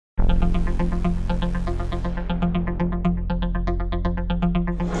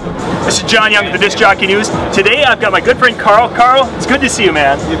This is John Young with the Disc Jockey News. Today I've got my good friend Karl. Karl, it's good to see you,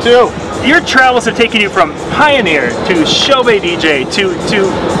 man. You too. Your travels have taken you from Pioneer to Showbay DJ to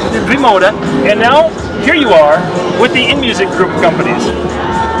Vimoda, and now here you are with the In-Music group of companies.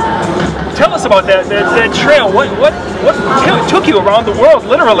 Tell us about that trail. What took you around the world,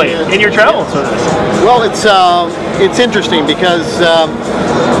 literally, in your travels with this? Well, it's interesting because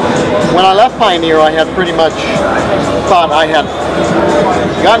when I left Pioneer, I had pretty much thought I had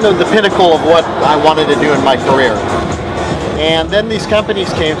gotten to the pinnacle of what I wanted to do in my career. And then these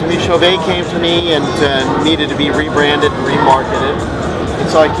companies came to me. Showbay came to me and needed to be rebranded and remarketed. And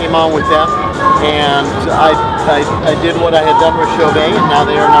so I came on with them, and I did what I had done with Showbay, and now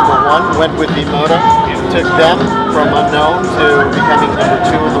they are #1. Went with Vimoda, took them from unknown to becoming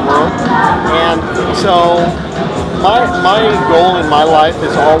 #2 in the world. And so my goal in my life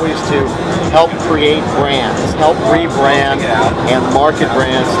is always to help create brands, help rebrand and market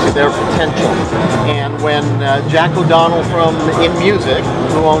brands to their potential. And when Jack O'Donnell from In-Music,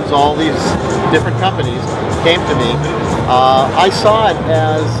 who owns all these different companies, came to me, I saw it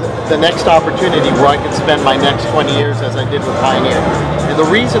as the next opportunity where I could spend my next 20 years as I did with Pioneer. And the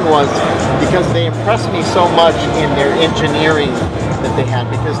reason was because they impressed me so much in their engineering that they had,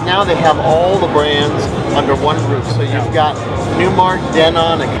 because now they have all the brands under one roof. So you've got Numark,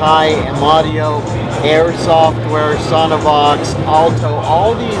 Denon, Akai, M-Audio, Air Software, Sonovox, Alto,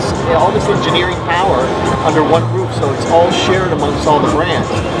 all this engineering power under one roof, so it's all shared amongst all the brands.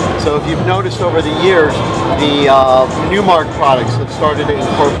 So if you've noticed over the years, the Numark products have started to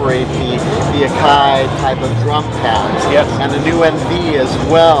incorporate the Akai type of drum pads, and the new NV as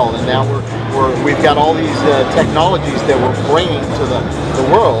well, and now we've got all these technologies that we're bringing to the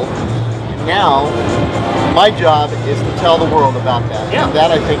world. Now, my job is to tell the world about that. And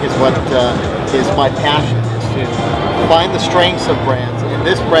that, I think, is what is my passion, is to find the strengths of brands. And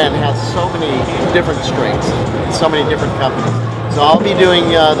this brand has so many different strengths, so many different companies. So I'll be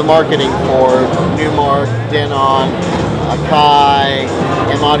doing the marketing for Numark, Denon, Akai,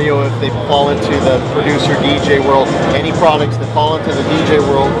 M-Audio if they fall into the producer DJ world. Any products that fall into the DJ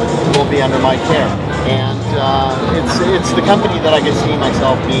world will be under my care. And it's the company that I can see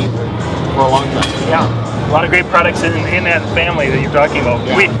myself being for a long time. Yeah, a lot of great products in that family that you're talking about.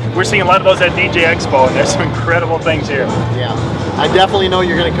 Yeah. We're seeing a lot of those at DJ Expo, and there's some incredible things here. Yeah, I definitely know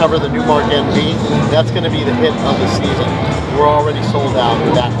you're going to cover the Numark NV. That's going to be the hit of the season. We're already sold out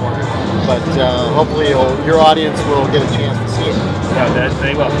with that one, but hopefully your audience will get a chance to see it. Yeah,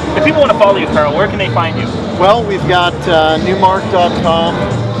 they will. If people want to follow you, Karl, where can they find you? Well, we've got numark.com,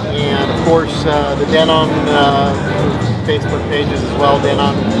 and of course the Denon Facebook pages as well,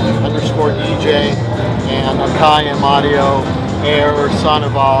 Denon_DJ, and Akai, M-Audio, Air,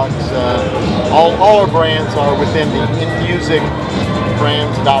 Sonovox. All our brands are within the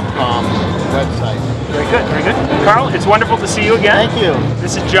InMusicBrands.com website. Very good, very good. Karl, it's wonderful to see you again. Thank you.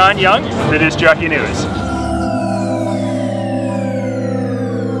 This is John Young, the Disc Jockey News.